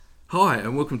Hi,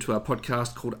 and welcome to our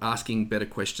podcast called Asking Better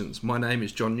Questions. My name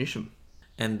is John Newsham.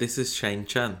 And this is Shane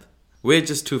Chand. We're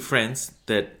just two friends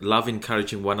that love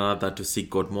encouraging one another to seek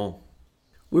God more.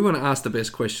 We want to ask the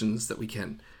best questions that we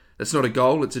can. That's not a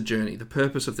goal, it's a journey. The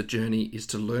purpose of the journey is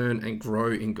to learn and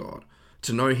grow in God,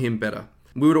 to know Him better.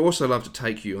 We would also love to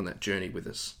take you on that journey with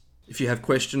us. If you have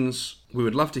questions, we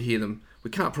would love to hear them. We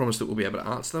can't promise that we'll be able to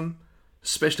answer them,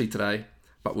 especially today,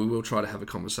 but we will try to have a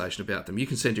conversation about them. You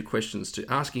can send your questions to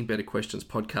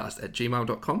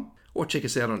askingbetterquestionspodcast@gmail.com or check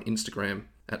us out on Instagram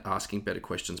at Asking Better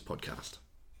Questions Podcast.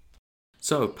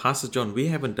 So, Pastor John, we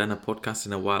haven't done a podcast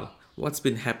in a while. What's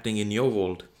been happening in your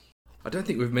world? I don't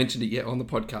think we've mentioned it yet on the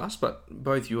podcast, but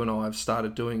both you and I have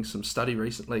started doing some study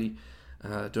recently,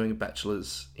 doing a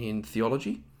bachelor's in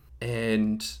theology,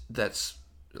 and that's,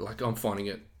 I'm finding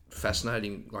it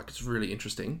fascinating, it's really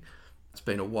interesting. It's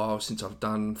been a while since I've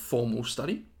done formal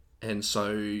study, and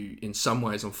so in some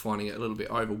ways I'm finding it a little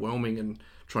bit overwhelming and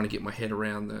trying to get my head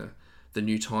around the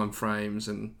new time frames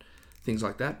and things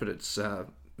like that, but it's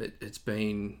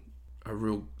been a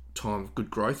real time of good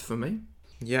growth for me.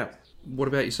 Yeah. What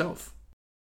about yourself?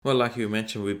 Well, like you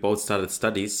mentioned, we both started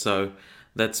studies, so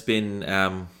that's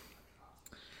been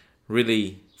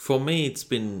really, for me, it's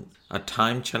been a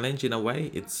time challenge in a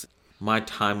way. It's my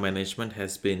time management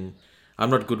has been, I'm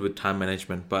not good with time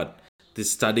management, but this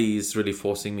study is really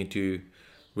forcing me to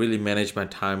really manage my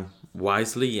time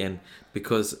wisely, and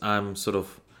because I'm sort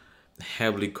of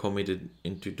heavily committed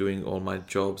into doing all my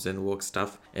jobs and work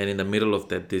stuff, and in the middle of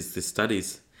that there's the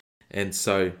studies, and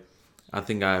so I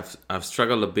think I've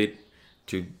struggled a bit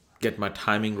to get my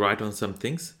timing right on some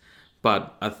things,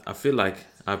 but I feel like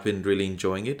I've been really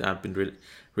enjoying it. I've been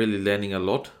really learning a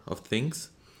lot of things,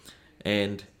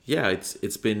 and yeah,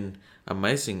 it's been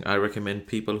amazing. I recommend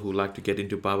people who like to get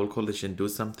into Bible college and do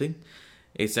something.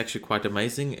 It's actually quite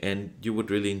amazing, and you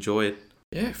would really enjoy it.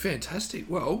 Yeah, fantastic.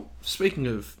 Well, speaking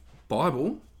of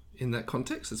Bible in that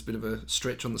context, it's a bit of a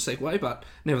stretch on the segue, but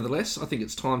nevertheless, I think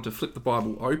it's time to flip the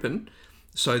Bible open.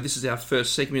 So this is our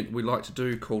first segment we like to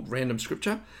do called Random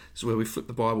Scripture. This is where we flip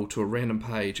the Bible to a random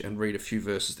page and read a few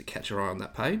verses that catch our eye on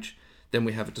that page. Then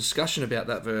we have a discussion about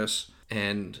that verse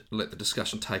and let the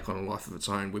discussion take on a life of its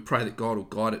own. We pray that God will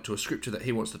guide it to a scripture that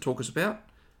He wants to talk us about.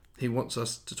 He wants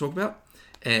us to talk about,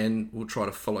 and we'll try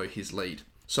to follow His lead.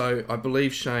 So I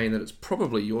believe, Shane, that it's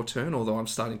probably your turn, although I'm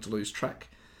starting to lose track.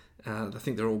 I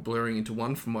think they're all blurring into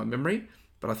one from my memory,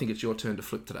 but I think it's your turn to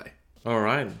flip today. All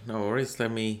right, no worries.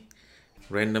 Let me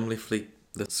randomly flip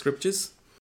the scriptures.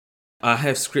 I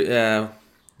have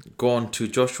gone to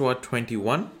Joshua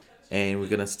 21, and we're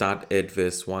going to start at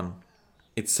verse 1.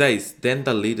 It says, "Then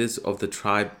the leaders of the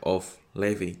tribe of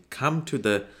Levi come to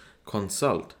the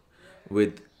consult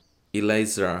with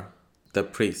Eleazar the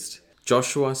priest,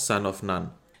 Joshua son of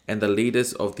Nun, and the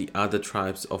leaders of the other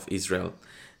tribes of Israel.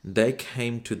 They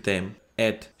came to them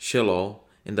at Shiloh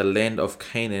in the land of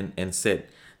Canaan and said,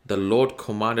 'The Lord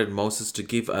commanded Moses to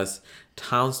give us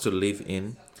towns to live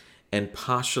in and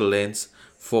pasture lands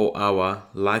for our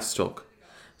livestock.'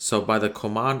 So by the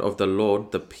command of the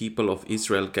Lord, the people of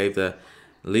Israel gave the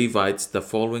Levites the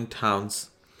following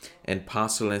towns and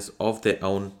pasture lands of their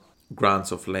own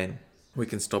grants of land." We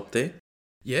can stop there.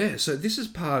 Yeah, so this is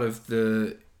part of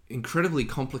the incredibly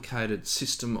complicated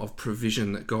system of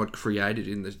provision that God created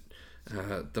in the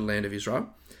land of Israel.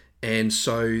 And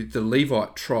so the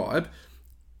Levite tribe,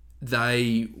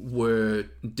 they were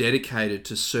dedicated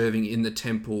to serving in the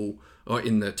temple or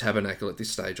in the tabernacle at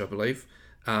this stage, I believe.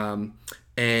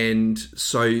 And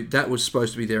so that was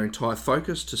supposed to be their entire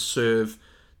focus, to serve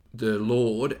the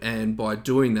Lord, and by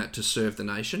doing that to serve the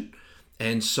nation.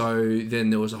 And so then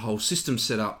there was a whole system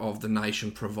set up of the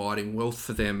nation providing wealth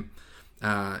for them.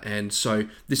 And so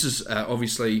this is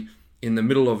obviously in the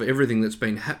middle of everything that's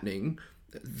been happening.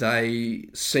 They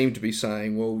seem to be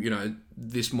saying, well,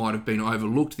 this might have been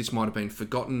overlooked, this might have been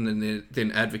forgotten, and they're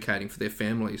then advocating for their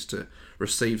families to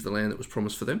receive the land that was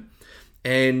promised for them.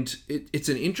 And it's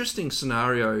an interesting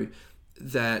scenario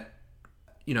that,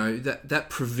 that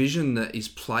provision that is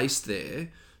placed there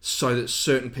so that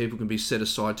certain people can be set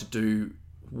aside to do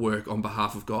work on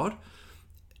behalf of God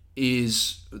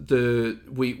is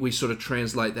we sort of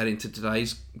translate that into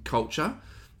today's culture,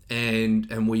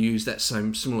 and we use that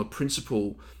same similar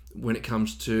principle when it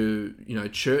comes to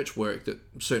church work, that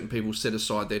certain people set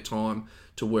aside their time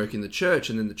to work in the church,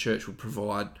 and then the church would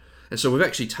provide. And so we've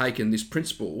actually taken this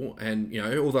principle, and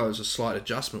although it's a slight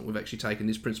adjustment, we've actually taken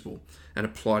this principle and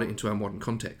applied it into our modern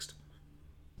context.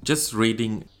 Just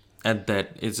reading at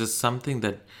that is just something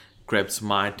that grabs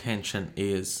my attention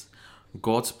is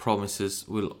God's promises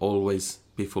will always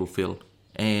be fulfilled.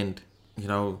 And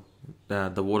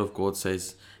the word of God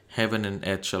says, heaven and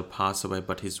earth shall pass away,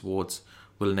 but his words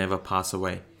will never pass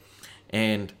away.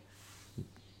 And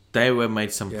they were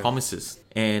made some promises,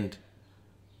 and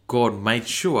God made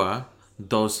sure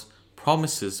those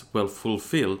promises were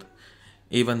fulfilled,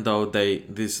 even though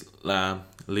these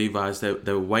Levites, they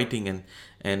were waiting,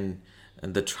 and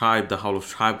the whole of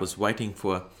tribe was waiting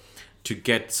to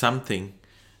get something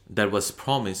that was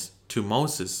promised to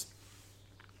Moses.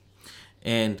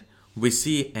 And we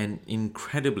see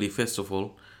first of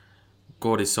all,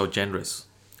 God is so generous,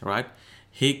 right?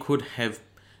 He could have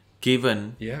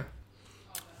given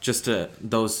just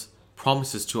those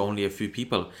promises to only a few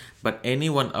people, but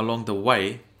anyone along the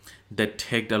way that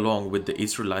tagged along with the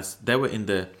Israelites, they were in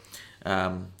the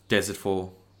desert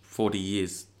for 40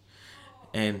 years,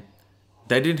 and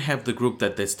they didn't have the group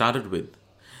that they started with.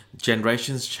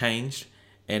 Generations changed,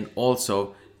 and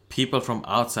also people from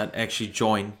outside actually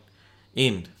joined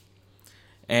in.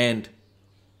 And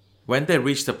when they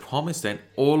reached the promised land,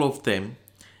 all of them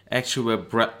actually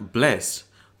were blessed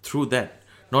through that.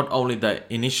 Not only the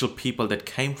initial people that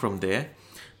came from there,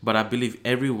 but I believe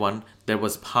everyone that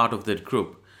was part of that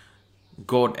group,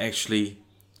 God actually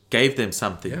gave them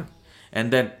something. Yeah.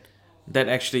 And that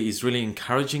actually is really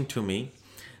encouraging to me,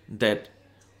 that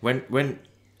when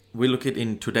we look at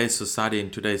in today's society, in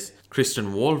today's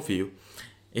Christian worldview,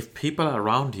 if people are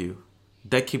around you,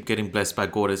 they keep getting blessed by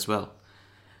God as well.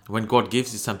 When God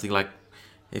gives you something, like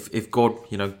if God,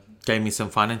 gave me some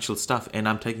financial stuff and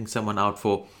I'm taking someone out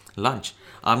for lunch,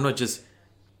 I'm not just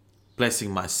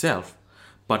blessing myself,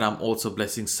 but I'm also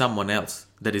blessing someone else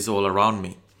that is all around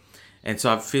me. And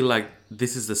so I feel like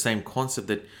this is the same concept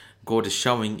that God is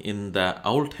showing in the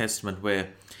Old Testament, where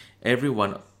every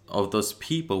one of those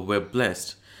people were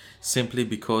blessed simply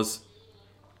because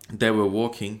they were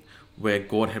walking where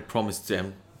God had promised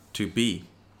them to be.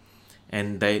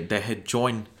 And they had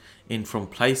joined in from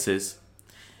places,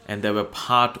 and they were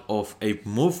part of a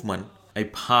movement, a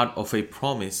part of a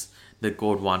promise that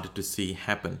God wanted to see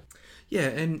happen. Yeah,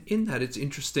 and in that, it's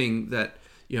interesting that,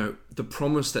 the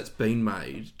promise that's been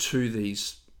made to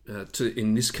these,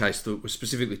 in this case, we're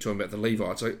specifically talking about the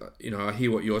Levites. I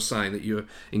hear what you're saying, that you're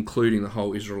including the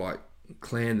whole Israelite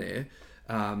clan there.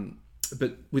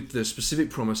 But with the specific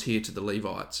promise here to the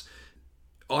Levites,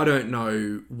 I don't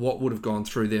know what would have gone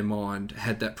through their mind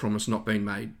had that promise not been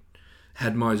made,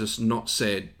 had Moses not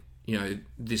said,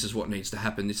 this is what needs to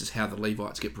happen, this is how the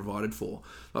Levites get provided for.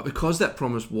 But because that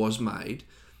promise was made,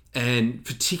 and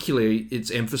particularly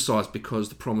it's emphasized because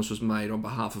the promise was made on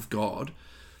behalf of God,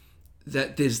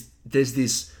 that there's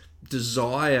this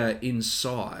desire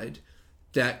inside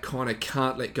that kind of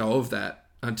can't let go of that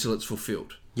until it's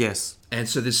fulfilled. Yes. And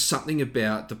so there's something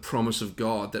about the promise of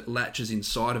God that latches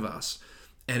inside of us,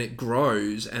 and it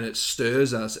grows and it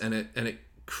stirs us, and it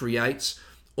creates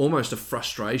almost a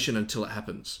frustration until it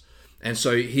happens. And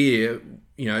so here,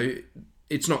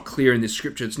 it's not clear in this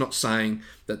scripture. It's not saying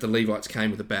that the Levites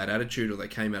came with a bad attitude or they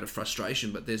came out of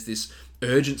frustration, but there's this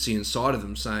urgency inside of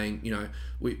them saying,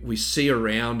 we see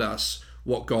around us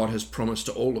what God has promised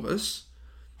to all of us,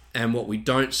 and what we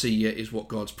don't see yet is what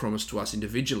God's promised to us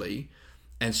individually.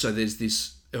 And so there's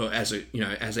this,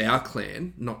 as our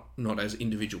clan, not as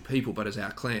individual people, but as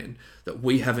our clan, that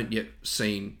we haven't yet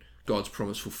seen God's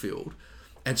promise fulfilled.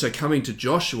 And so coming to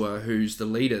Joshua, who's the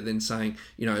leader, then saying,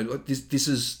 look, this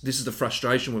is the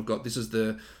frustration we've got. This is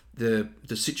the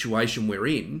situation we're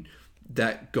in,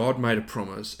 that God made a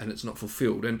promise and it's not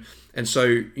fulfilled. And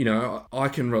so, I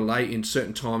can relate in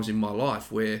certain times in my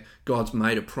life where God's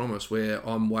made a promise, where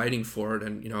I'm waiting for it.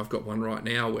 And, I've got one right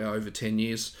now where over 10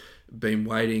 years been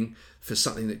waiting for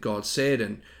something that God said.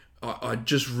 And I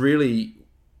just really,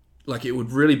 it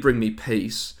would really bring me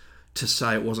peace to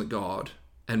say it wasn't God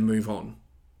and move on.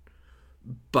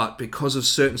 But because of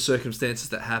certain circumstances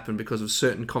that happen, because of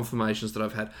certain confirmations that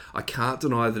I've had, I can't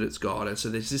deny that it's God. And so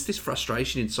there's this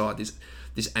frustration inside,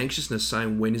 this anxiousness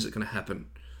saying, when is it going to happen?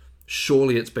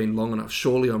 Surely it's been long enough.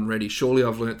 Surely I'm ready. Surely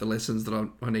I've learnt the lessons that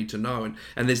I need to know.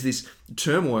 And there's this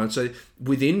turmoil. And so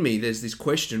within me, there's this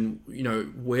question,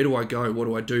 where do I go? What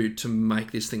do I do to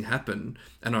make this thing happen?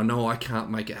 And I know I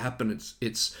can't make it happen.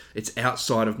 It's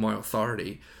outside of my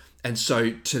authority. And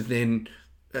so to then...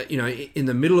 in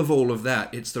the middle of all of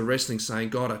that, it's the wrestling saying,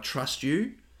 God, I trust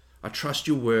you. I trust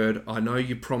your word. I know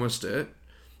you promised it.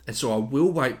 And so I will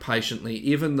wait patiently,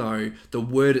 even though the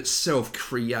word itself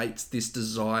creates this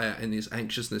desire and this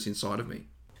anxiousness inside of me.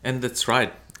 And that's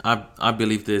right. I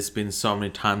believe there's been so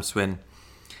many times when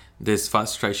there's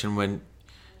frustration, when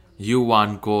you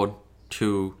want God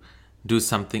to do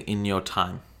something in your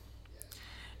time.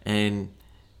 And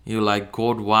you're like,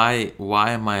 God, why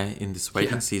am I in this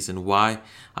waiting season? Why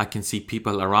I can see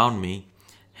people around me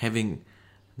having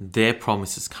their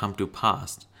promises come to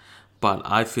pass. But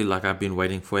I feel like I've been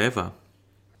waiting forever.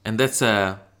 And that's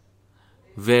a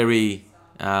very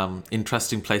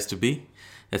interesting place to be.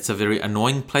 It's a very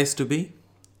annoying place to be.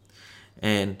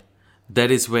 And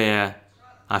that is where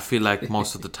I feel like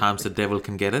most of the times the devil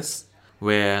can get us,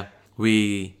 where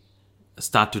we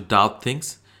start to doubt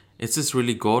things. Is this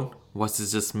really God? Was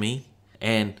this just me?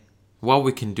 And what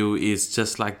we can do is,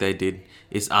 just like they did,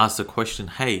 is ask the question,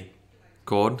 hey,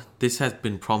 God, this has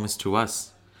been promised to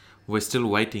us. We're still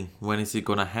waiting. When is it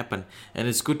going to happen? And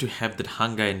it's good to have that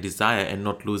hunger and desire and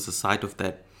not lose the sight of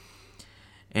that.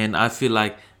 And I feel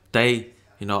like they,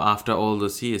 after all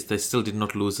those years, they still did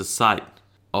not lose the sight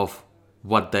of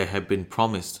what they have been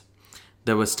promised.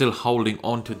 They were still holding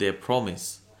on to their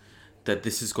promise that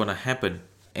this is going to happen.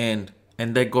 And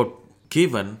they got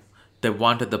given, they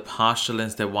wanted the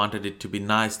partialness, they wanted it to be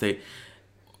nice.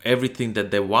 Everything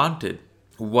that they wanted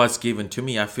was given to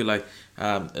me. I feel like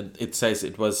it says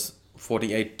it was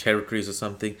 48 territories or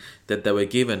something that they were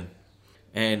given,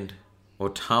 or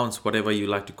towns, whatever you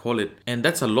like to call it. And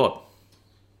that's a lot.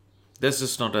 That's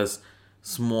just not a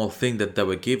small thing that they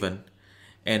were given.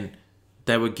 And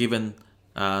they were given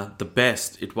the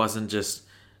best. It wasn't just,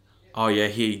 oh yeah,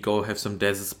 here you go, have some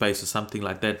desert space or something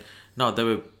like that. No, they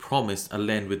were promised a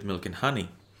land with milk and honey.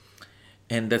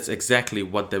 And that's exactly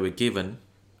what they were given,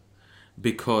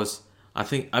 because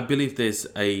I believe there's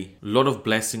a lot of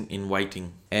blessing in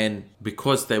waiting. And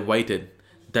because they waited,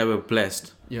 they were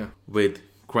blessed with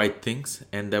great things.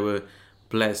 And they were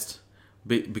blessed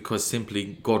because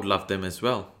simply God loved them as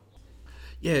well.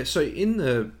 Yeah, so in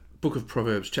the book of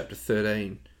Proverbs, chapter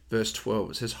 13, verse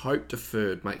 12, it says, hope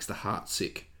deferred makes the heart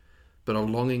sick, but a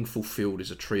longing fulfilled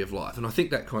is a tree of life. And I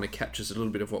think that kind of captures a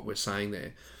little bit of what we're saying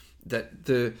there. That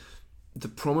the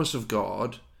promise of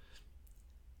God,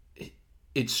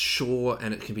 it's sure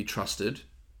and it can be trusted,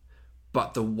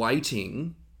 but the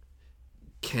waiting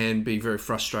can be very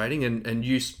frustrating. And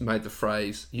you made the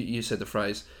phrase, you said the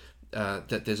phrase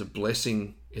that there's a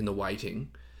blessing in the waiting.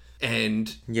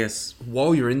 And yes,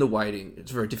 while you're in the waiting,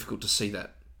 it's very difficult to see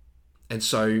that. And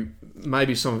so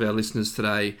maybe some of our listeners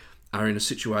today are in a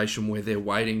situation where they're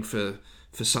waiting for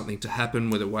something to happen,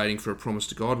 where they're waiting for a promise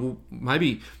to God. Well,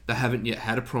 maybe they haven't yet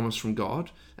had a promise from God,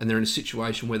 and they're in a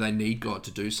situation where they need God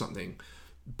to do something,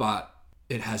 but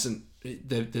it hasn't.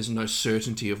 There's no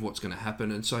certainty of what's going to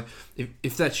happen. And so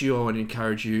if that's you, I would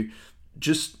encourage you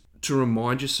just to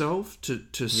remind yourself,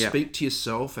 to speak to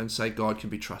yourself and say God can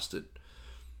be trusted.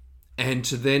 And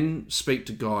to then speak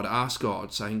to God, ask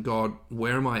God, saying, God,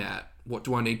 where am I at? What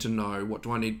do I need to know?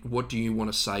 What do you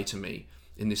want to say to me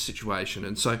in this situation?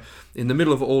 And so in the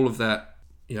middle of all of that,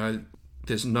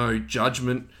 there's no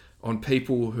judgment on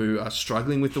people who are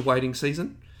struggling with the waiting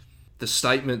season. The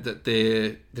statement that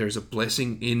there is a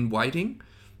blessing in waiting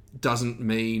doesn't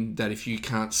mean that if you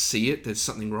can't see it, there's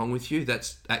something wrong with you.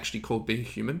 That's actually called being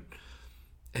human.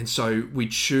 And so we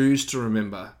choose to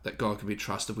remember that God can be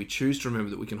trusted. We choose to remember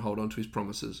that we can hold on to his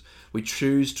promises. We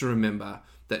choose to remember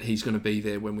that he's going to be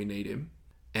there when we need him.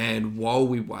 And while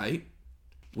we wait,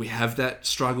 we have that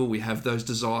struggle, we have those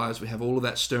desires, we have all of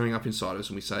that stirring up inside us,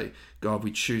 and we say, God,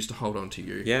 we choose to hold on to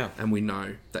you. Yeah. And we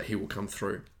know that he will come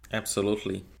through.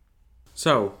 Absolutely.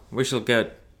 So we shall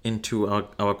get into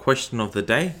our question of the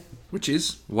day. Which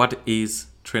is? What is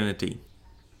Trinity?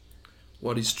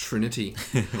 What is Trinity?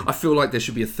 I feel like there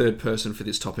should be a third person for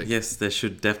this topic. Yes, there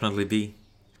should definitely be.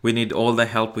 We need all the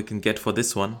help we can get for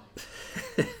this one.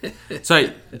 So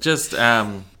I just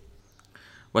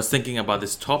was thinking about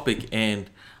this topic,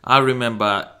 and I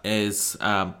remember as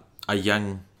a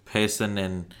young person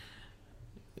and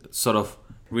sort of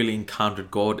really encountered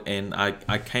God, and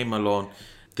I came along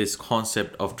this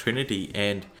concept of Trinity,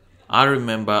 and I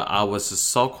remember I was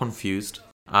so confused.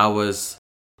 I was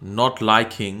not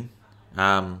liking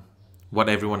what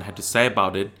everyone had to say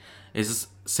about it. It's just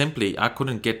simply I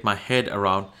couldn't get my head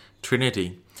around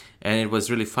Trinity, and it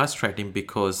was really frustrating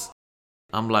because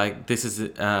I'm like, this is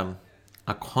a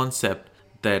concept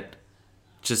that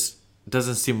just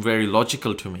doesn't seem very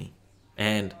logical to me.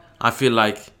 And I feel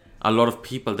like a lot of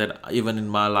people that even in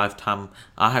my lifetime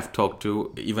I have talked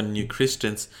to, even new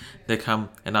Christians, they come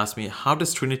and ask me, how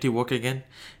does Trinity work again?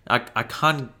 I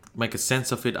can't make a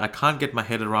sense of it. I can't get my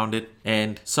head around it.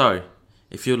 And so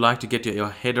if you'd like to get your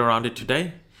head around it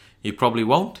today, you probably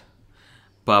won't,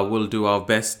 but we'll do our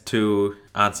best to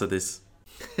answer this.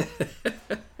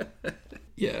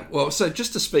 Yeah, well, so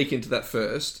just to speak into that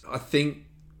first, I think,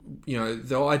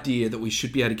 the idea that we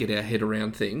should be able to get our head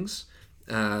around things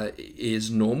is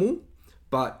normal.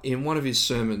 But in one of his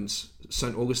sermons,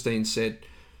 St. Augustine said,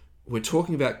 we're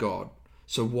talking about God,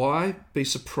 so why be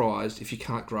surprised if you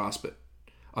can't grasp it?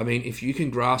 I mean, if you can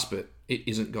grasp it, it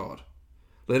isn't God.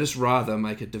 Let us rather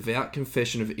make a devout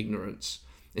confession of ignorance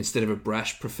instead of a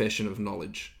brash profession of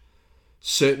knowledge.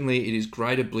 Certainly it is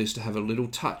greater bliss to have a little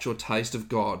touch or taste of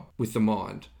God with the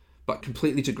mind, but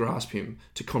completely to grasp him,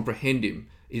 to comprehend him,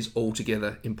 is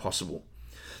altogether impossible.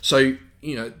 So,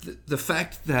 the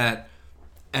fact that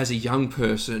as a young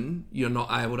person, you're not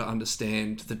able to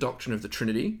understand the doctrine of the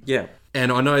Trinity. Yeah.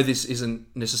 And I know this isn't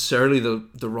necessarily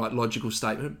the right logical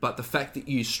statement, but the fact that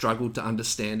you struggled to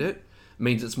understand it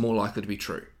means it's more likely to be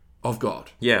true of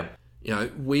God. Yeah.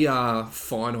 We are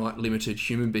finite, limited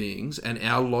human beings, and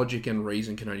our logic and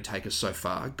reason can only take us so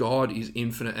far. God is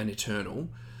infinite and eternal.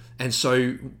 And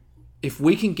so if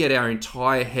we can get our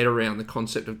entire head around the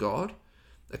concept of God,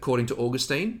 according to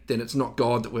Augustine, then it's not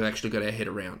God that we've actually got our head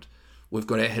around. We've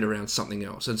got our head around something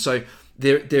else. And so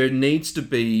there needs to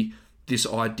be this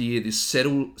idea, this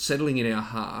settling in our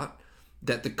heart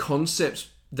that the concepts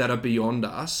that are beyond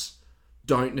us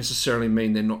don't necessarily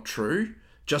mean they're not true.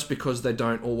 Just because they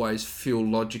don't always feel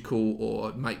logical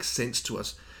or make sense to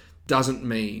us doesn't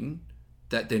mean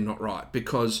that they're not right.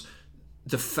 Because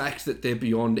the fact that they're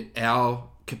beyond our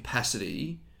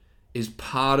capacity is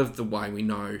part of the way we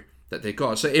know that they're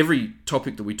God. So every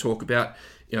topic that we talk about,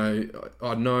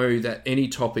 I know that any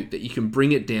topic that you can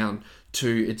bring it down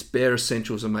to its bare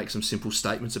essentials and make some simple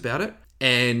statements about it.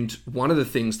 And one of the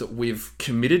things that we've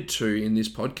committed to in this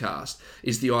podcast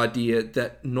is the idea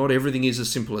that not everything is as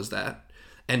simple as that.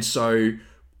 And so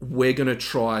we're going to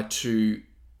try to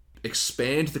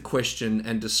expand the question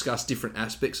and discuss different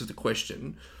aspects of the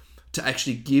question to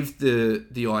actually give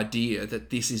the idea that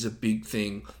this is a big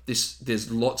thing.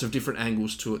 There's lots of different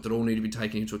angles to it that all need to be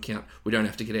taken into account. We don't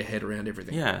have to get our head around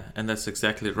everything. Yeah, and that's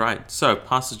exactly right. So,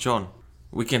 Pastor John,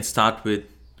 we can start with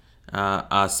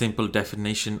a simple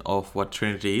definition of what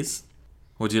Trinity is.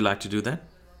 Would you like to do that?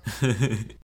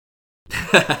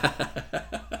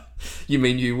 You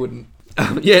mean you wouldn't?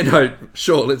 Yeah, no,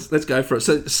 sure. Let's go for it.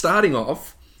 So, starting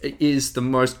off, is the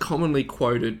most commonly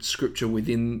quoted scripture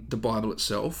within the Bible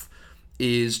itself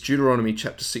is Deuteronomy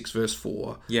chapter 6, verse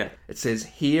 4. Yeah. It says,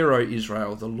 "Hear, O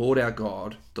Israel, the Lord our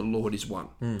God, the Lord is one."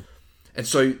 And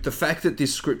so the fact that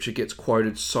this scripture gets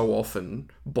quoted so often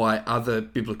by other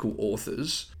biblical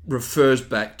authors refers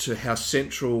back to how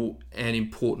central and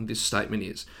important this statement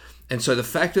is. And so the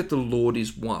fact that the Lord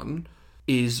is one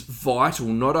is vital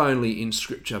not only in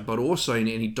scripture, but also in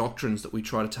any doctrines that we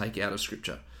try to take out of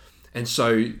scripture. And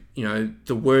so,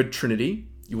 the word Trinity,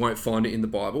 you won't find it in the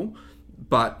Bible,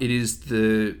 but it is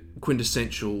the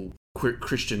quintessential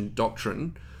Christian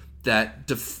doctrine that,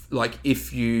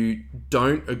 if you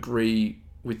don't agree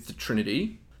with the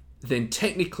Trinity, then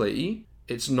technically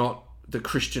it's not the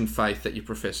Christian faith that you're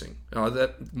professing.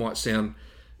 That might sound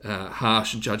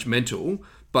harsh and judgmental,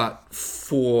 but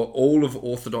for all of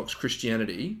Orthodox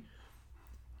Christianity,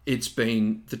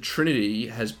 the Trinity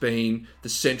has been the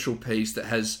central piece that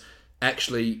has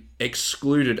actually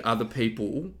excluded other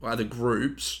people, other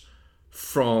groups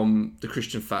from the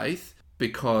Christian faith,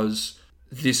 because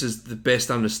this is the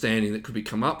best understanding that could be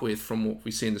come up with from what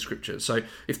we see in the scripture. So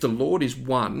if the Lord is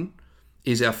one,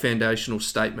 is our foundational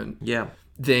statement,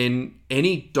 then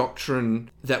any doctrine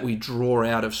that we draw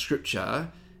out of scripture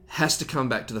has to come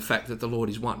back to the fact that the Lord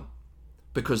is one.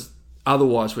 Because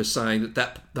otherwise we're saying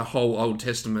that the whole Old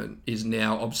Testament is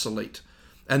now obsolete.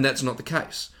 And that's not the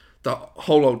case. The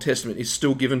whole Old Testament is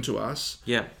still given to us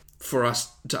for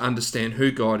us to understand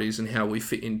who God is and how we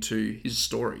fit into his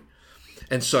story.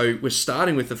 And so we're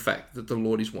starting with the fact that the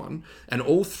Lord is one. And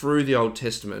all through the Old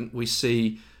Testament, we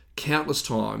see countless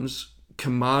times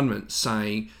commandments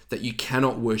saying that you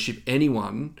cannot worship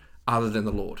anyone other than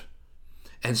the Lord.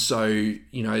 And so,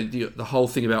 the whole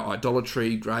thing about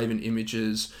idolatry, graven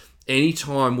images,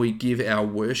 anytime we give our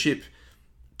worship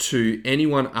to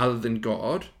anyone other than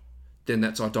God, then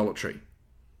that's idolatry.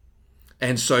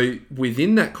 And so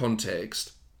within that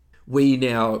context, we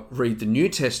now read the New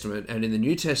Testament, and in the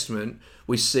New Testament,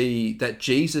 we see that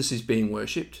Jesus is being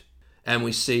worshipped, and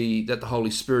we see that the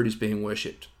Holy Spirit is being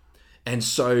worshipped. And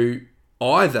so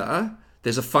either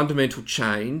there's a fundamental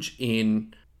change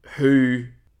in who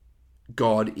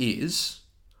God is,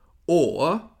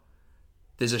 or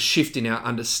there's a shift in our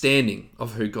understanding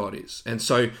of who God is. And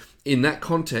so in that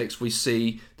context, we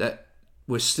see that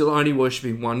we're still only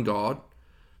worshipping one God,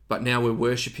 but now we're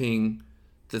worshipping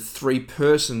the three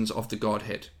persons of the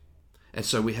Godhead. And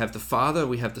so we have the Father,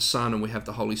 we have the Son, and we have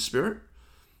the Holy Spirit,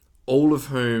 all of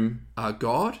whom are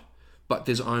God, but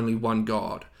there's only one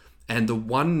God. And the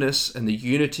oneness and the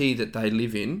unity that they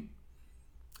live in,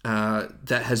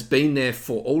 that has been there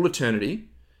for all eternity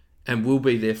and will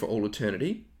be there for all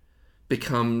eternity,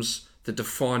 becomes the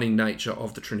defining nature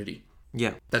of the Trinity.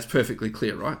 Yeah. That's perfectly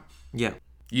clear, right? Yeah.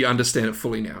 You understand it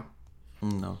fully now.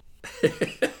 No.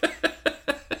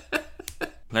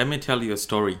 Let me tell you a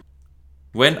story.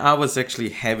 When I was actually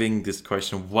having this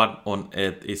question, what on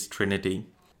earth is Trinity?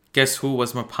 Guess who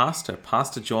was my pastor?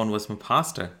 Pastor John was my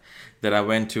pastor that I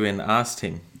went to and asked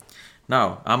him.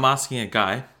 Now, I'm asking a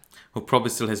guy who probably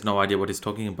still has no idea what he's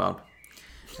talking about.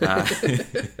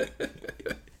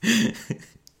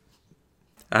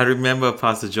 I remember,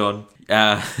 Pastor John,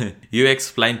 you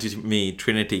explained to me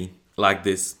Trinity like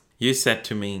this. You said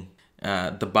to me,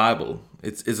 the Bible,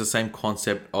 it's the same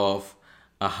concept of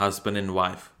a husband and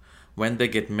wife. When they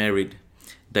get married,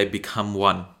 they become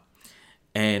one.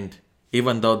 And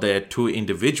even though they are two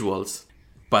individuals,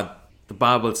 but the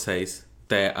Bible says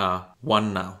they are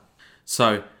one now.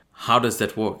 So how does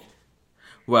that work?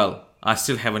 Well, I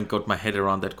still haven't got my head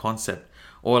around that concept.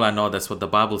 All I know, that's what the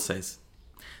Bible says,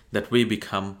 that we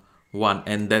become one,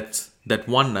 and that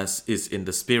oneness is in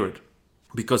the spirit,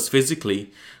 because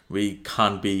physically we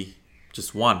can't be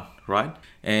just one, right?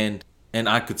 And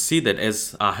I could see that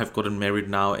as I have gotten married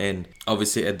now, and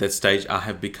obviously at that stage I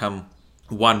have become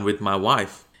one with my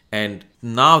wife. And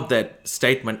now that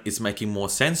statement is making more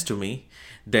sense to me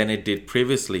than it did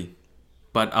previously.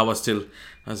 But I was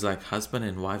like, husband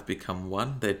and wife become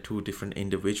one? They're two different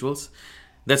individuals?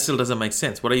 That still doesn't make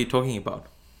sense. What are you talking about?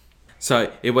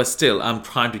 So it was still, I'm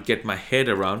trying to get my head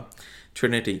around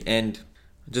Trinity. And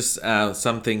just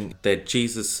something that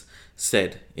Jesus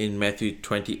said in Matthew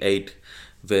 28,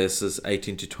 verses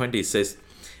 18 to 20, it says,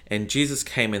 "And Jesus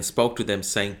came and spoke to them,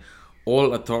 saying,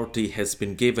 All authority has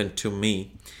been given to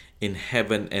me in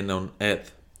heaven and on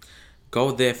earth.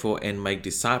 Go therefore and make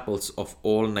disciples of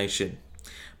all nations,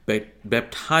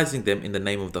 baptizing them in the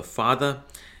name of the Father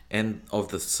and of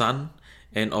the Son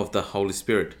and of the Holy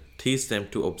Spirit. Teach them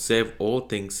to observe all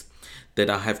things that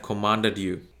I have commanded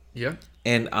you. Yeah.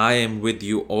 And I am with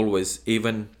you always,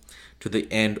 even to the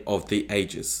end of the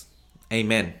ages."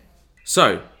 Amen.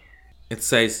 So, it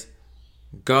says,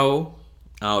 go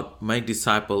out, make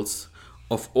disciples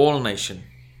of all nations.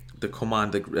 The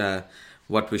command,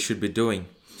 what we should be doing.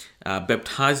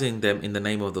 Baptizing them in the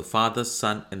name of the Father,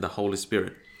 Son, and the Holy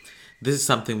Spirit. This is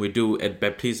something we do at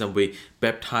baptism. We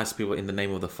baptize people in the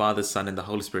name of the Father, Son, and the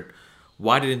Holy Spirit.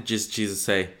 Why didn't just Jesus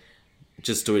say,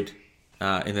 just do it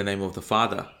in the name of the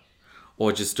Father?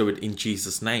 Or just do it in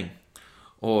Jesus' name?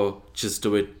 Or just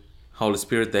do it, Holy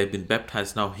Spirit, they've been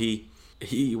baptized. Now he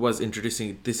was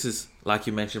introducing, this is, like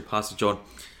you mentioned, Pastor John,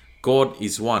 God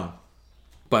is one.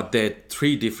 But there are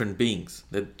three different beings.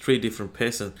 There are three different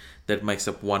persons that makes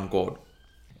up one God.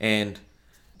 And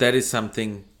that is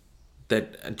something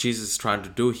that Jesus is trying to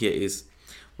do here, is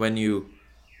when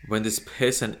this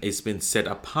person is been set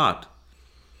apart,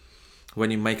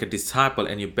 when you make a disciple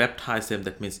and you baptize them,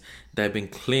 that means they've been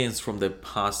cleansed from their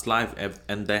past life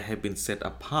and they have been set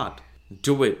apart.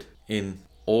 Do it in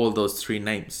all those three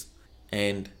names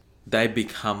and they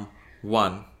become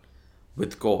one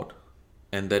with God,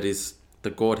 and that is the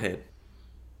Godhead.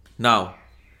 Now,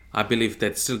 I believe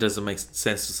that still doesn't make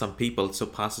sense to some people, so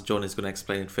Pastor John is going to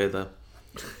explain it further.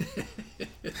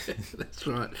 That's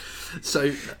right.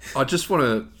 So I just want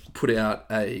to put out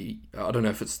I don't know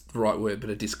if it's the right word, but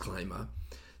a disclaimer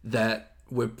that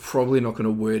we're probably not going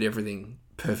to word everything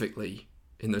perfectly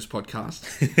in this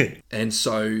podcast. And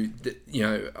so,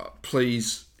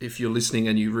 please, if you're listening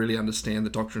and you really understand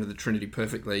the doctrine of the Trinity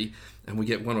perfectly, and we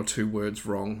get one or two words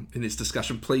wrong in this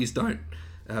discussion, please don't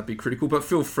be critical, but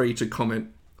feel free to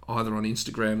comment either on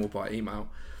Instagram or by email.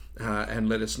 And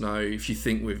let us know if you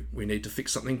think we need to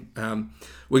fix something.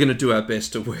 We're going to do our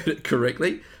best to word it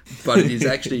correctly, but it is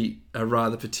actually a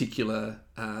rather particular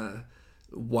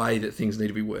way that things need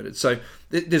to be worded. So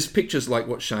there's pictures like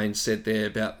what Shane said there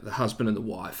about the husband and the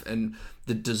wife and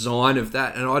the design of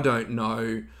that. And I don't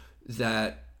know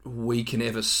that we can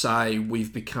ever say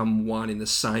we've become one in the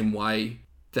same way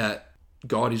that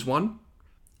God is one.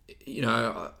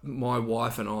 My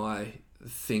wife and I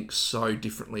think so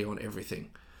differently on everything.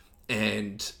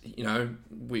 And,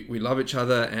 we love each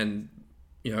other, and,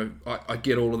 I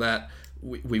get all of that.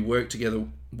 We work together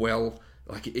well.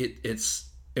 Like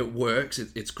it works.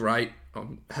 It's great.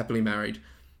 I'm happily married,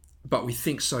 but we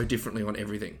think so differently on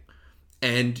everything.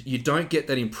 And you don't get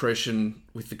that impression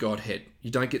with the Godhead.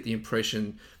 You don't get the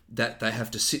impression that they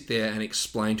have to sit there and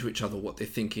explain to each other what they're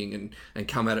thinking and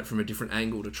come at it from a different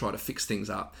angle to try to fix things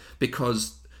up,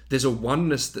 because there's a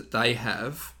oneness that they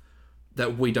have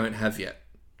that we don't have yet.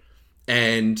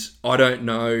 And I don't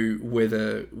know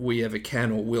whether we ever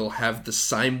can or will have the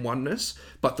same oneness,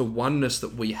 but the oneness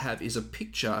that we have is a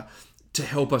picture to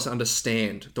help us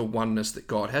understand the oneness that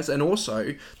God has, and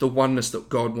also the oneness that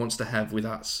God wants to have with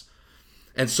us.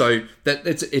 And so that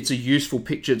it's a useful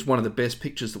picture. It's one of the best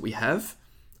pictures that we have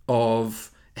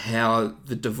of how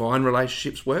the divine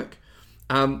relationships work.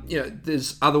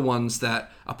 There's other ones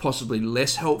that are possibly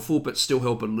less helpful, but still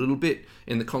help a little bit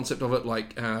in the concept of it.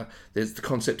 Like there's the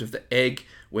concept of the egg,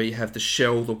 where you have the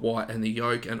shell, the white, and the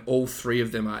yolk, and all three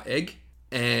of them are egg.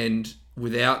 And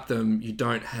without them, you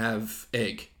don't have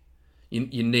egg.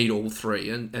 You need all three.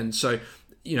 And so,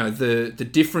 the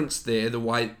difference there, the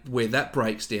way where that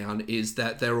breaks down, is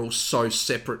that they're all so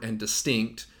separate and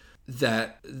distinct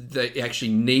that they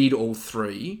actually need all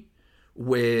three.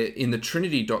 Where in the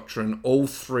Trinity doctrine, all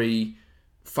three,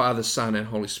 Father, Son, and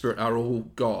Holy Spirit, are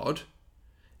all God,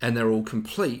 and they're all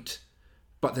complete,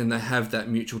 but then they have that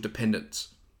mutual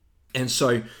dependence. And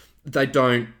so they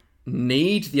don't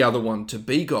need the other one to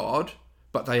be God,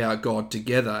 but they are God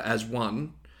together as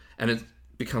one, and it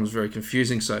becomes very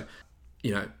confusing. So,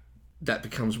 that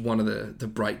becomes one of the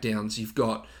breakdowns. You've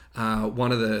got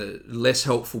one of the less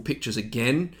helpful pictures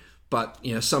again, but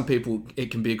some people, it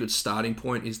can be a good starting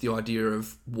point, is the idea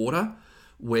of water,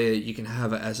 where you can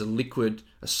have it as a liquid,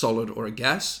 a solid, or a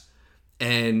gas,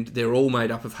 and they're all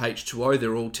made up of H2O.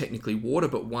 They're all technically water,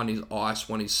 but one is ice,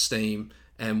 one is steam,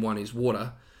 and one is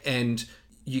water. And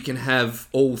you can have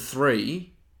all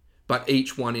three, but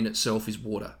each one in itself is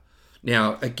water.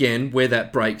 Now, again, where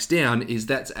that breaks down is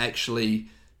that's actually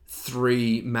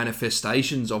three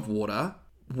manifestations of water,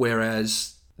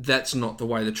 whereas that's not the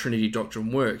way the Trinity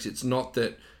doctrine works. It's not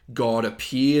that God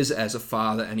appears as a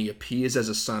Father, and he appears as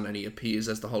a Son, and he appears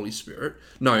as the Holy Spirit.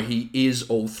 No, he is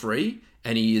all three,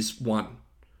 and he is one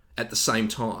at the same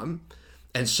time.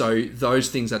 And so those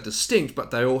things are distinct,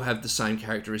 but they all have the same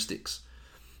characteristics.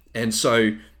 And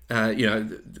so,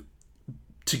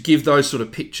 to give those sort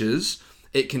of pictures,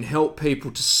 it can help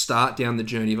people to start down the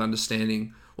journey of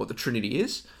understanding what the Trinity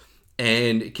is.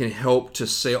 And it can help to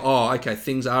see, okay,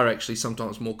 things are actually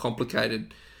sometimes more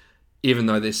complicated, even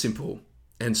though they're simple.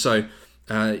 And so,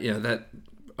 that,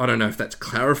 I don't know if that's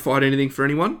clarified anything for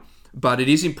anyone, but it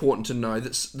is important to know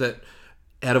that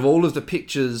out of all of the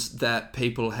pictures that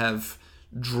people have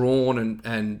drawn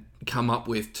and come up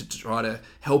with to try to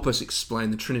help us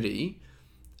explain the Trinity,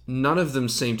 none of them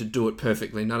seem to do it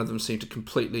perfectly. None of them seem to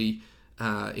completely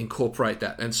incorporate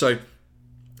that. And so,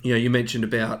 you mentioned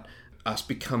about us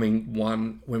becoming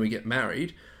one when we get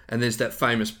married, and there's that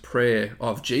famous prayer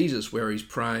of Jesus where he's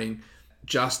praying,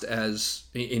 just as,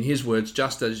 in his words,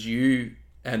 just as you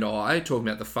and I, talking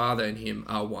about the Father and him,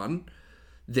 are one,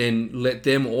 then let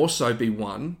them also be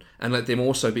one, and let them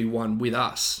also be one with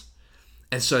us.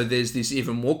 And so there's this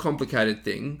even more complicated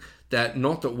thing, that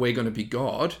not that we're going to be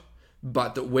God,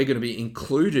 but that we're going to be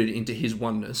included into his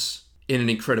oneness in an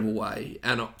incredible way.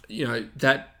 And,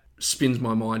 that spins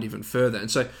my mind even further.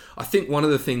 And so I think one of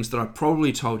the things that I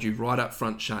probably told you right up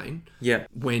front, Shane,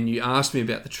 when you asked me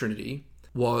about the Trinity,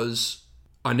 was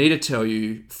I need to tell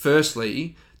you,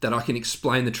 firstly, that I can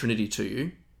explain the Trinity to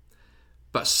you,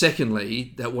 but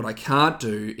secondly, that what I can't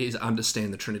do is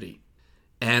understand the Trinity.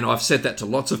 And I've said that to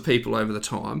lots of people over the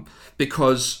time,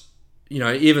 because,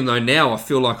 even though now I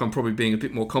feel like I'm probably being a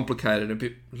bit more complicated, a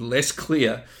bit less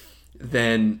clear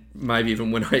than maybe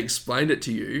even when I explained it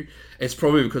to you, it's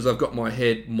probably because I've got my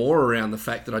head more around the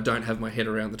fact that I don't have my head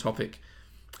around the topic.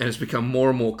 And it's become more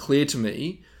and more clear to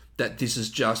me that this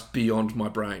is just beyond my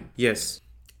brain. Yes.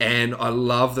 And I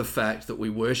love the fact that we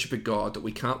worship a God that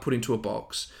we can't put into a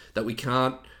box, that we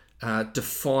can't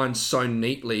define so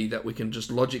neatly that we can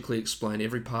just logically explain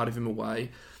every part of him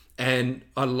away. And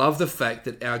I love the fact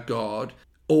that our God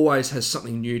always has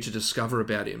something new to discover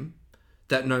about him,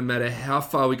 that no matter how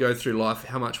far we go through life,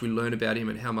 how much we learn about him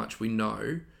and how much we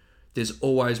know, there's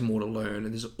always more to learn,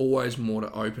 and there's always more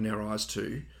to open our eyes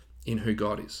to in who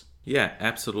God is. Yeah,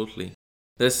 absolutely.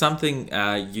 There's something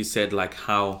you said, like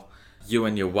how you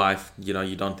and your wife,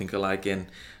 you don't think alike, and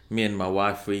me and my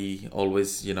wife, we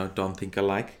always, don't think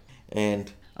alike.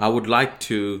 And I would like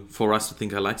for us to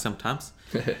think alike sometimes,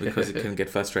 because it can get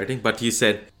frustrating. But you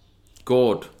said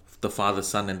God, the Father,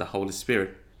 Son, and the Holy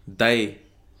Spirit, they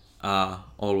are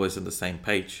always on the same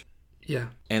page. Yeah.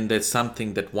 And there's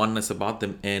something, that oneness about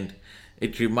them, and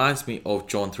it reminds me of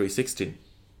John 3:16,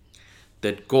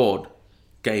 that God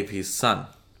gave his Son.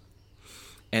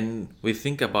 And we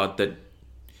think about that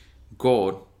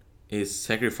God is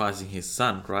sacrificing his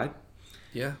Son, right?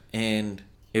 Yeah. And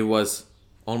it was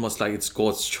almost like it's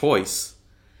God's choice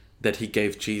that he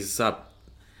gave Jesus up.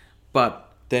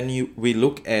 But then we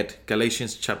look at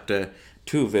Galatians chapter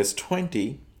 2, verse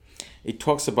 20. It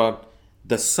talks about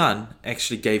the Son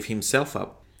actually gave himself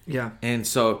up. Yeah. And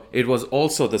so it was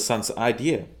also the Son's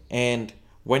idea. And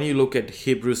when you look at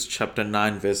Hebrews chapter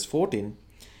 9, verse 14,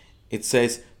 it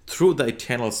says, through the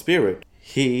eternal Spirit,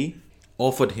 he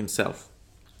offered himself.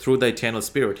 Through the eternal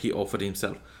Spirit, he offered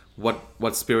himself.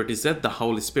 What Spirit is that? The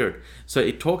Holy Spirit. So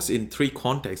it talks in three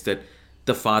contexts, that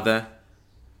the Father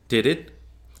did it,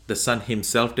 the Son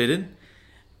himself did it,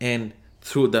 and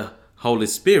through the Holy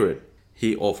Spirit,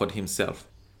 he offered himself.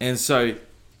 And so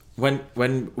when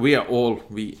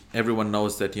everyone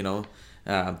knows that,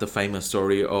 the famous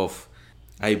story of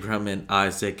Abraham and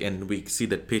Isaac, and we see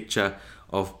that picture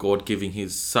of God giving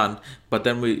his son. But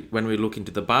then when we look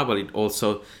into the Bible, it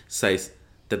also says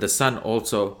that the Son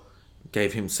also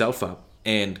gave himself up,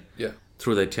 and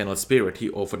through the eternal Spirit, he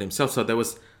offered himself. So there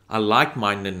was a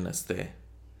like-mindedness there,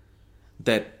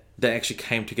 that they actually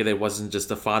came together. It wasn't just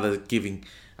the Father giving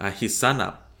his Son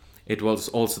up. It was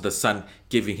also the Son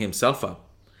giving himself up.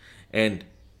 And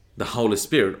the Holy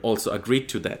Spirit also agreed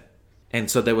to that. And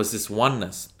so there was this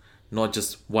oneness, not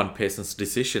just one person's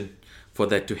decision for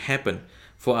that to happen.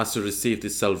 For us to receive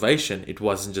this salvation, it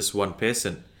wasn't just one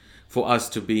person. For us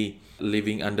to be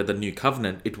living under the new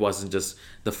covenant, it wasn't just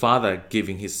the Father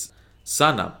giving his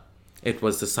Son up. It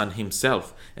was the Son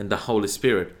himself and the Holy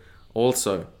Spirit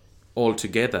also all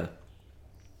together.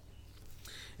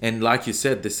 And like you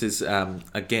said, this is,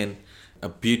 again, a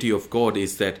beauty of God,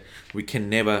 is that we can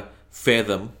never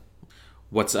fathom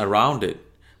what's around it.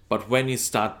 But when you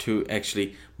start to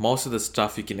actually, most of the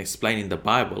stuff you can explain in the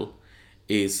Bible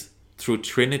is through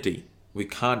Trinity. We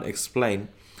can't explain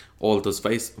all those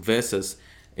verses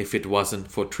if it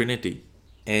wasn't for Trinity.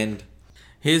 And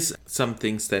here's some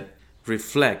things that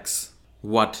reflects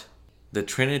what the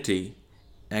Trinity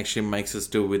actually makes us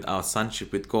do with our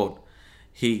sonship with God.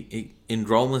 He in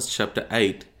Romans chapter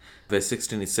 8, verse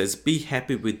 16, it says, "Be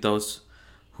happy with those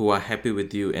who are happy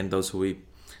with you, and those who weep."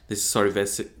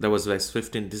 That was verse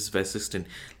 15. This is verse 16.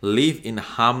 "Live in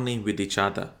harmony with each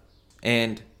other."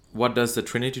 And what does the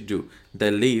Trinity do?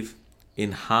 They live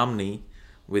in harmony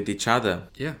with each other.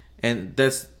 Yeah. And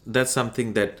that's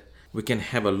something that we can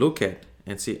have a look at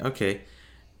and see, okay,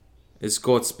 is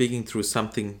God speaking through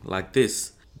something like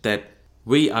this, that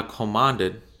we are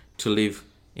commanded to live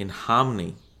in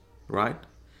harmony, right?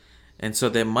 And so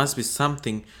there must be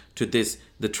something to this.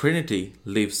 The Trinity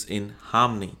lives in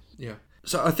harmony. Yeah.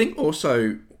 So I think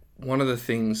also one of the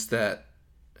things that,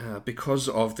 because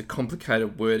of the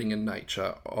complicated wording and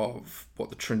nature of what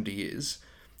the Trinity is,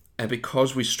 and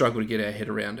because we struggle to get our head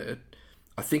around it,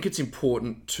 I think it's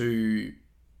important to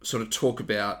sort of talk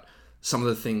about some of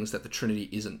the things that the Trinity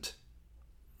isn't.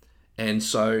 And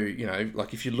so,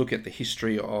 like if you look at the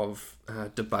history of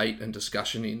debate and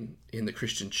discussion in the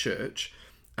Christian church,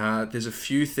 there's a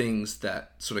few things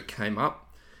that sort of came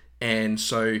up. And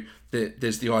so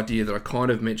there's the idea that I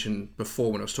kind of mentioned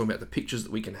before when I was talking about the pictures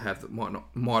that we can have that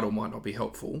might or might not be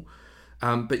helpful.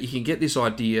 But you can get this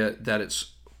idea that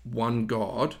it's one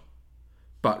God,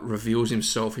 but reveals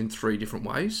himself in three different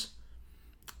ways.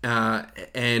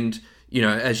 And,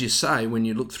 as you say, when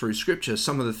you look through Scripture,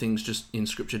 some of the things just in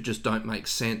Scripture just don't make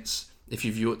sense if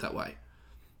you view it that way.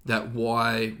 That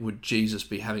why would Jesus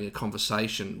be having a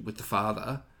conversation with the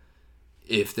Father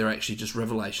if they're actually just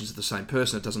revelations of the same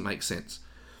person? It doesn't make sense.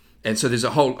 And so there's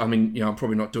a whole, I'm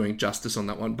probably not doing justice on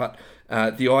that one, but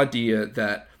the idea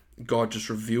that God just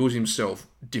reveals himself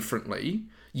differently.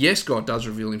 Yes, God does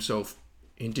reveal himself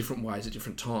in different ways at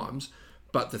different times,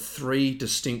 but the three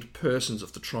distinct persons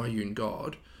of the triune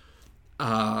God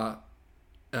are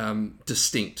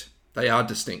distinct. They are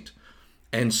distinct.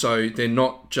 And so they're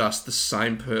not just the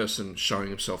same person showing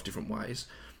himself different ways.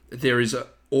 There's the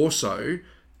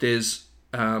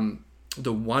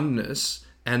oneness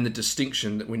and the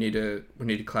distinction that we need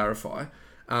to clarify,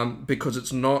 because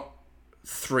it's not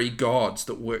three gods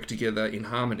that work together in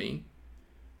harmony.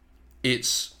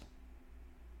 It's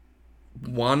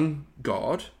one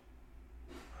God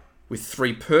with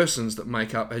three persons that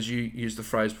make up, as you used the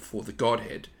phrase before, the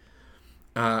Godhead.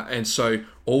 And so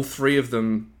all three of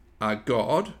them are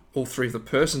God, all three of the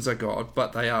persons are God,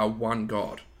 but they are one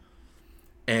God.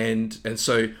 And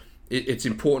so it's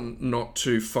important not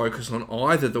to focus on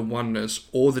either the oneness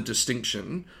or the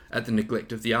distinction at the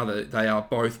neglect of the other. They are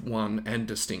both one and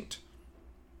distinct.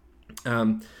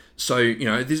 This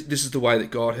is the way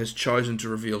that God has chosen to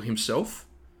reveal himself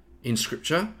in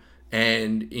Scripture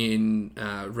and in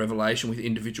Revelation with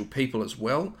individual people as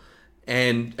well.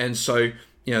 And so,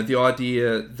 the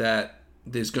idea that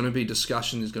there's going to be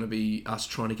discussion, there's going to be us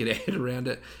trying to get our head around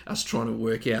it, us trying to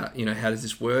work out, how does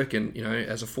this work? And,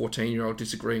 as a 14-year-old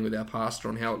disagreeing with our pastor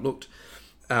on how it looked,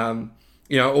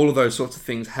 all of those sorts of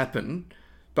things happen.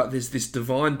 But there's this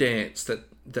divine dance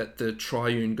that the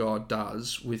triune God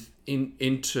does with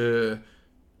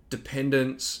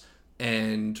interdependence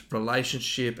and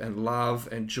relationship and love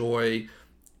and joy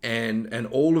and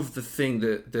all of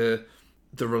the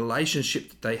relationship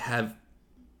that they have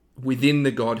within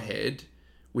the Godhead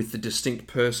with the distinct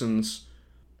persons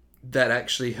that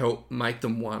actually help make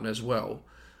them one as well.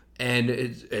 And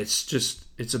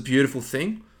it's a beautiful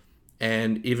thing.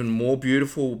 And even more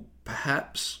beautiful,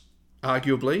 perhaps,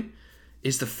 arguably,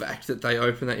 is the fact that they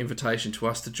open that invitation to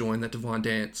us to join that divine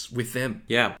dance with them.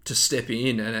 Yeah. To step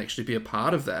in and actually be a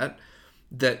part of that.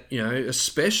 That,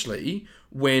 especially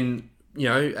when,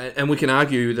 and we can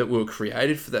argue that we were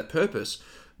created for that purpose,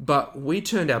 but we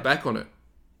turned our back on it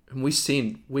and we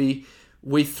sinned. We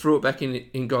threw it back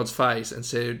in God's face and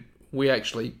said, we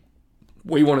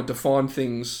want to define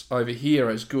things over here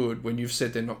as good when you've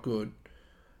said they're not good.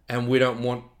 And we don't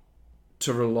want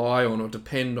to rely on or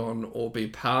depend on or be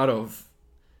part of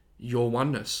your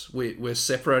oneness. We're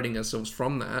separating ourselves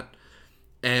from that.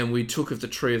 And we took of the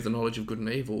tree of the knowledge of good and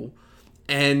evil.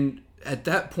 And at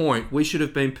that point, we should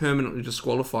have been permanently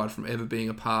disqualified from ever being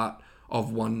a part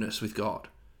of oneness with God.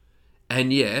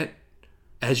 And yet,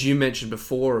 as you mentioned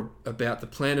before about the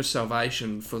plan of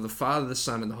salvation for the Father, the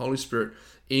Son, and the Holy Spirit,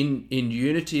 in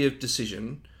unity of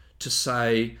decision, to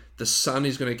say the Son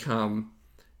is going to come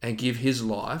and give his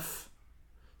life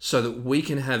so that we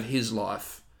can have his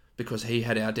life because he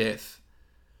had our death.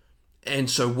 And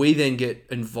so we then get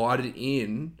invited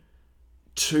in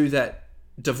to that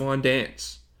divine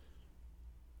dance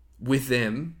with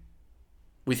them,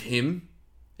 with him,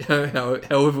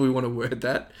 however we want to word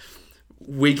that.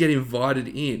 We get invited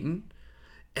in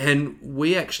and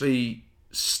we actually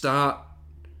start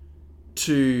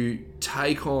to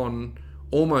take on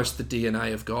almost the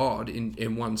DNA of God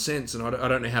in one sense. And I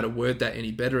don't know how to word that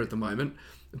any better at the moment,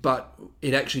 but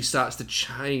it actually starts to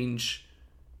change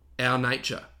our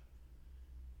nature.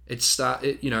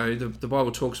 The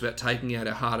Bible talks about taking out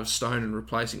a heart of stone and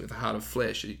replacing it with a heart of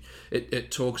flesh.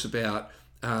 It talks about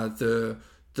the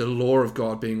law of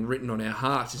God being written on our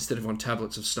hearts instead of on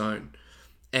tablets of stone.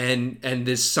 And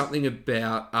there's something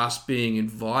about us being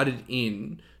invited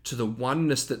in to the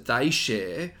oneness that they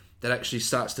share that actually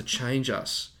starts to change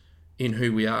us in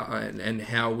who we are and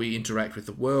how we interact with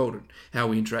the world and how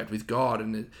we interact with God.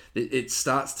 And it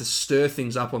starts to stir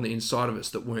things up on the inside of us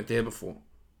that weren't there before.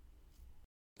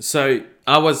 So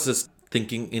I was just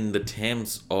thinking in the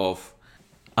terms of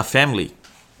a family.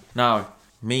 Now,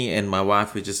 me and my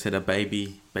wife, we just had a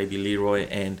baby Leroy,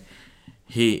 and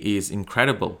he is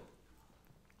incredible.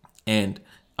 And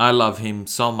I love him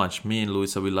so much. Me and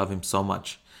Louisa, we love him so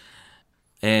much.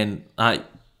 And I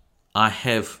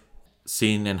have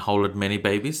seen and held many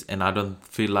babies, and I don't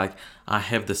feel like I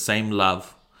have the same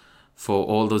love for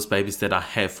all those babies that I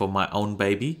have for my own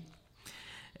baby.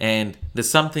 And there's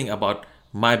something about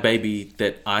my baby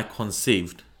that I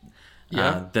conceived,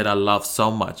 that I love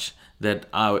so much, that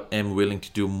I am willing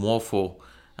to do more for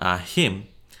him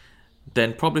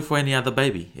than probably for any other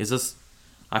baby. It's just,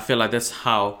 I feel like that's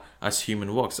how us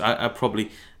human works.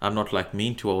 I'm not like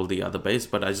mean to all the other babies,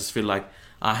 but I just feel like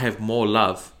I have more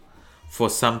love for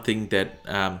something that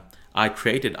I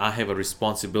created, I have a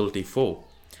responsibility for.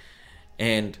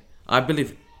 And I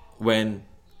believe when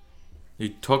you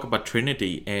talk about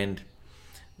Trinity and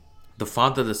the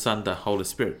Father, the Son, the Holy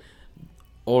Spirit,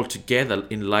 all together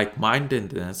in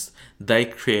like-mindedness, they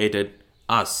created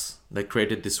us. They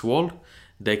created this world,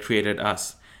 they created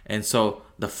us. And so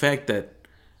the fact that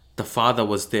the Father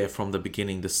was there from the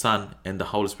beginning, the Son and the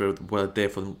Holy Spirit were there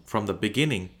from the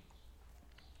beginning,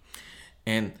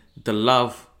 and the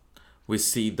love we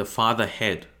see the Father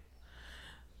had,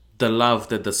 the love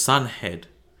that the Son had,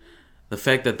 the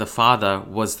fact that the Father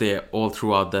was there all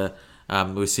throughout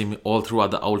we see him all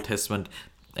throughout the Old Testament,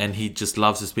 and he just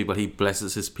loves his people. He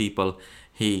blesses his people.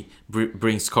 He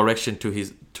brings correction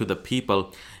to the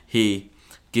people. He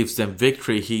gives them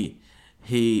victory.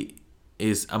 He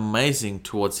is amazing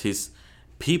towards his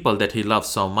people that he loves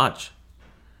so much.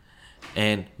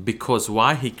 And because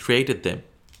why? He created them.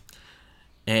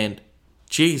 And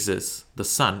Jesus, the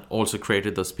Son, also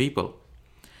created those people.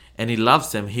 And he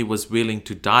loves them. He was willing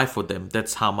to die for them.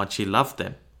 That's how much he loved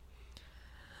them.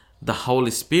 The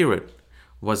Holy Spirit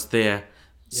was there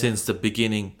since the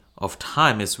beginning of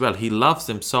time as well. He loves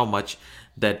them so much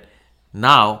that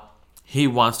now he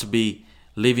wants to be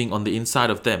living on the inside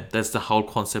of them. That's the whole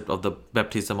concept of the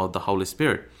baptism of the Holy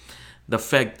Spirit. The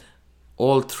fact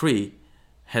all three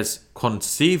has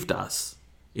conceived us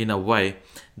in a way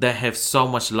that have so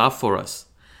much love for us.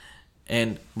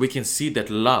 And we can see that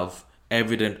love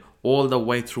evident all the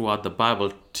way throughout the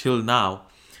Bible till now,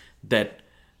 that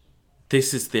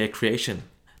this is their creation.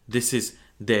 This is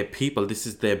their people. This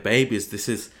is their babies. This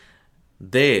is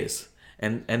theirs.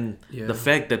 And the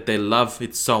fact that they love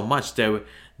it so much, they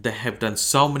have done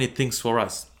so many things for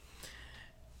us.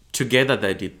 together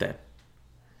they did that.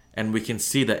 And we can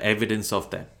see the evidence of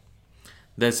that.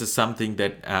 This is something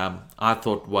that I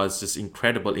thought was just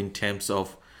incredible in terms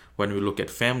of when we look at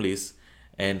families,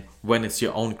 and when it's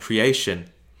your own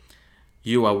creation,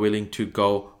 you are willing to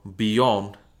go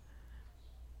beyond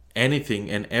anything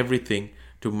and everything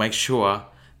to make sure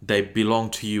they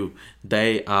belong to you.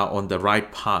 They are on the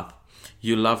right path.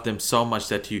 You love them so much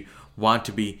that you want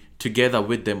to be together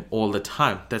with them all the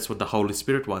time. That's what the Holy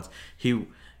Spirit wants. He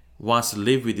wants to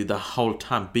live with you the whole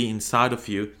time, be inside of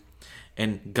you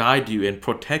and guide you and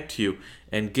protect you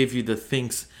and give you the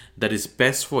things that is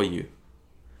best for you.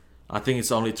 I think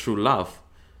it's only through love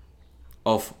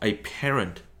of a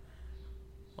parent.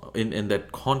 In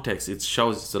that context, it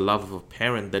shows it's the love of a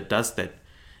parent that does that.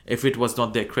 If it was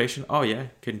not their creation, oh yeah, you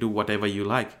can do whatever you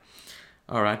like.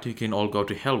 All right, you can all go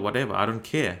to hell, whatever, I don't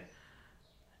care.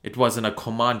 It wasn't a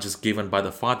command just given by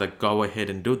the Father, go ahead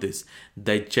and do this.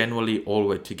 They generally all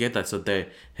were together, so they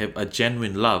have a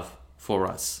genuine love for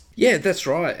us. Yeah, that's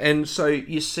right. And so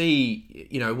you see,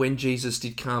 when Jesus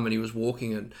did come and he was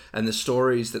walking, and the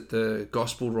stories that the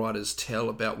gospel writers tell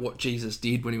about what Jesus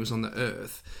did when he was on the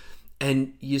earth,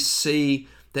 and you see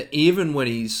that even when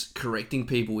he's correcting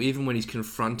people, even when he's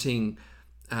confronting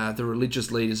the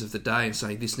religious leaders of the day and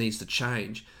saying this needs to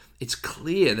change, it's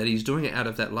clear that he's doing it out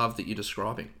of that love that you're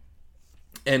describing.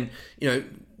 And,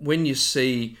 when you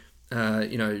see,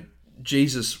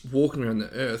 Jesus walking around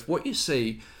the earth, what you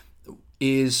see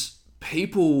is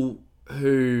people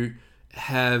who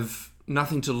have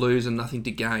nothing to lose and nothing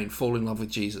to gain fall in love with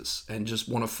Jesus and just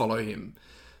want to follow him.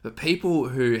 But people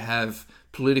who have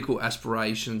political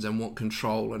aspirations and want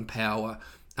control and power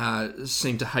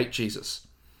seem to hate Jesus.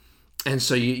 And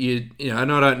so and I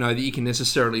don't know that you can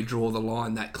necessarily draw the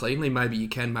line that cleanly. Maybe you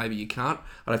can, maybe you can't.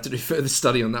 I'd have to do further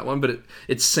study on that one. But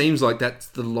it seems like that's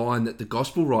the line that the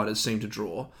gospel writers seem to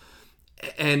draw.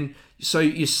 And so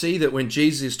you see that when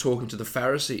Jesus is talking to the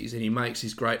Pharisees and he makes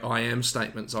his great I am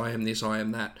statements, I am this, I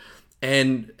am that,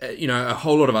 and a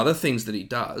whole lot of other things that he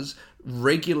does,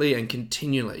 regularly and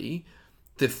continually,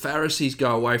 the Pharisees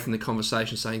go away from the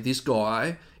conversation saying this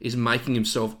guy is making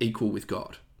himself equal with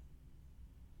God.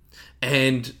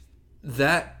 And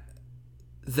that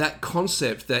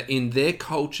concept that in their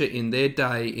culture, in their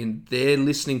day, in their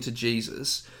listening to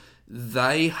Jesus,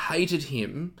 they hated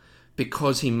him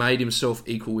because he made himself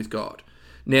equal with God.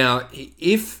 Now,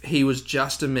 if he was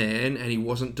just a man and he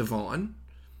wasn't divine,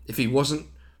 if he wasn't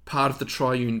part of the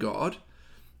triune God,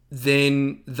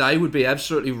 then they would be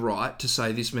absolutely right to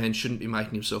say this man shouldn't be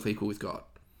making himself equal with God.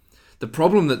 The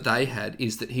problem that they had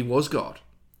is that he was God.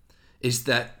 Is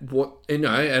that what, and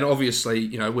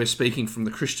obviously, we're speaking from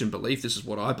the Christian belief. This is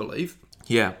what I believe.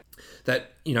 Yeah.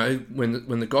 That,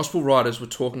 when the gospel writers were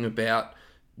talking about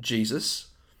Jesus,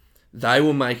 they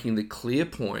were making the clear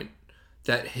point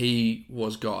that he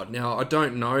was God. Now, I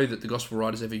don't know that the gospel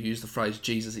writers ever used the phrase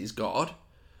Jesus is God.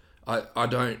 I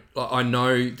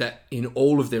know that in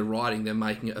all of their writing, they're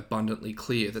making it abundantly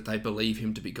clear that they believe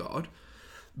him to be God.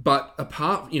 But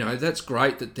that's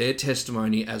great that their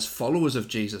testimony as followers of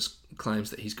Jesus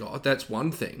claims that he's God. That's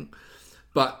one thing.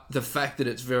 But the fact that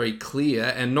it's very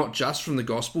clear, and not just from the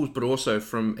Gospels, but also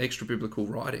from extra-biblical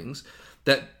writings,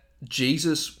 that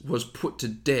Jesus was put to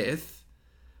death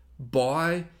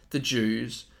by the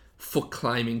Jews for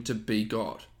claiming to be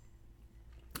God.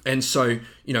 And so,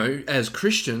 as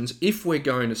Christians, if we're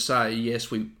going to say,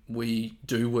 yes, we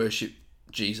do worship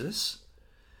Jesus,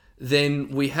 then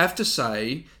we have to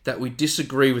say that we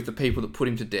disagree with the people that put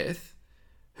him to death,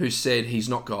 who said he's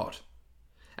not God.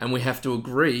 And we have to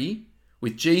agree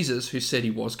with Jesus, who said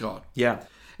he was God. Yeah.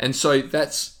 And so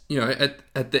that's,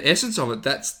 at the essence of it,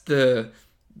 that's the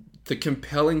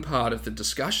compelling part of the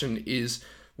discussion is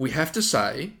we have to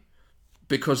say,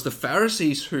 because the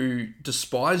Pharisees who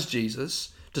despised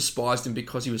Jesus, despised him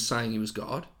because he was saying he was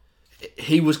God,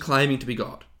 he was claiming to be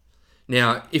God.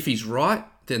 Now, if he's right,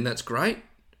 then that's great,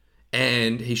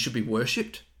 and he should be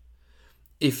worshipped.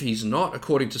 If he's not,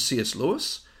 according to C.S.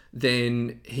 Lewis,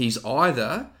 then he's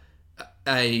either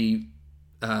a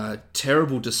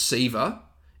terrible deceiver,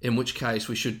 in which case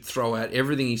we should throw out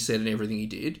everything he said and everything he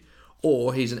did,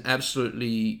 or he's an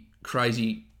absolutely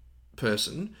crazy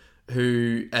person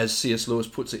who, as C.S. Lewis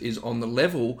puts it, is on the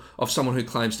level of someone who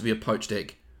claims to be a poached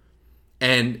egg.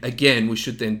 And again, we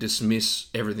should then dismiss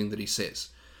everything that he says.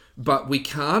 But we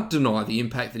can't deny the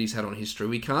impact that he's had on history.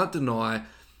 We can't deny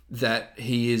that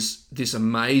he is this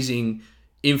amazing,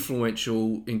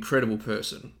 influential, incredible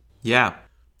person. Yeah.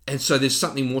 And so there's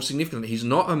something more significant. He's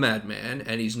not a madman,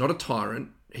 and he's not a tyrant.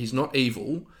 He's not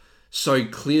evil. So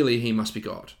clearly he must be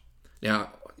God.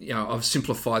 Now, I've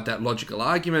simplified that logical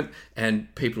argument,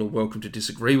 and people are welcome to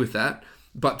disagree with that.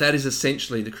 But that is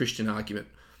essentially the Christian argument,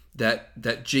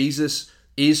 that Jesus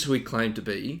is who he claimed to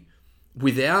be,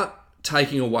 without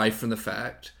taking away from the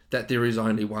fact that there is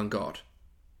only one God.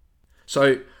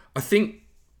 So I think,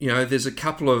 there's a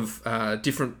couple of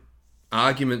different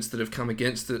arguments that have come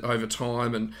against it over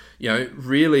time, and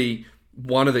really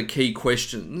one of the key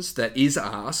questions that is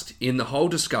asked in the whole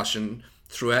discussion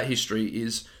throughout history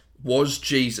is, was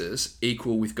Jesus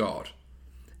equal with God?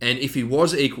 And if he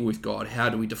was equal with God, how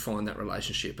do we define that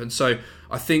relationship? And so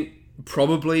I think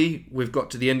probably we've got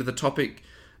to the end of the topic.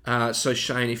 So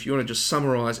Shane, if you want to just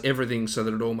summarise everything so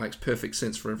that it all makes perfect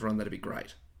sense for everyone, that'd be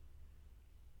great.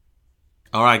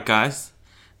 All right, guys.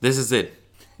 This is it.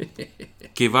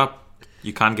 Give up.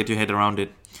 You can't get your head around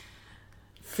it.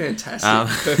 Fantastic.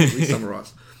 Perfectly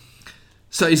summarised.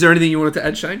 So is there anything you wanted to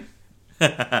add, Shane?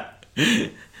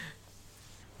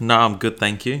 No, I'm good,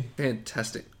 thank you.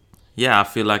 Fantastic. Yeah, I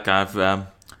feel like I've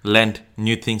learned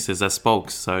new things as I spoke,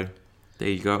 so there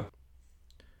you go.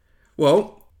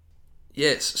 Well,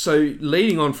 yes, so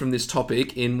leading on from this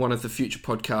topic, in one of the future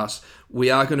podcasts, we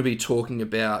are going to be talking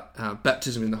about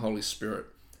baptism in the Holy Spirit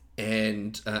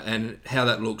and how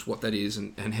that looks, what that is,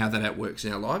 and how that works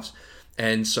in our lives.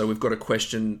 And so we've got a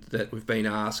question that we've been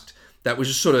asked that was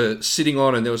just sort of sitting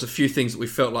on, and there was a few things that we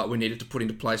felt like we needed to put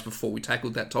into place before we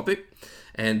tackled that topic,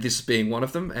 and this being one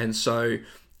of them. And so,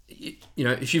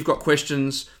 if you've got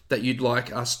questions that you'd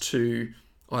like us to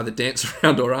either dance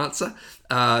around or answer,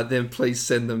 then please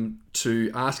send them to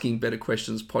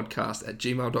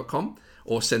askingbetterquestionspodcast@gmail.com,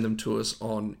 or send them to us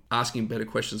on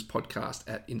askingbetterquestionspodcast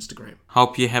at Instagram.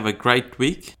 Hope you have a great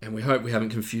week. And we hope we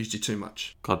haven't confused you too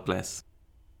much. God bless.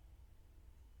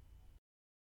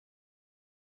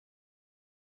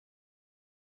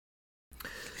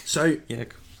 So, yeah.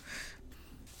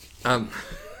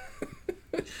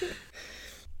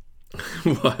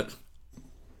 What?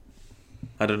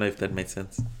 I don't know if that makes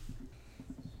sense.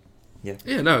 Yeah.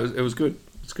 Yeah, no, it was good.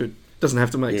 It's good. Doesn't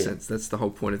have to make sense. That's the whole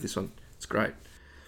point of this one. It's great.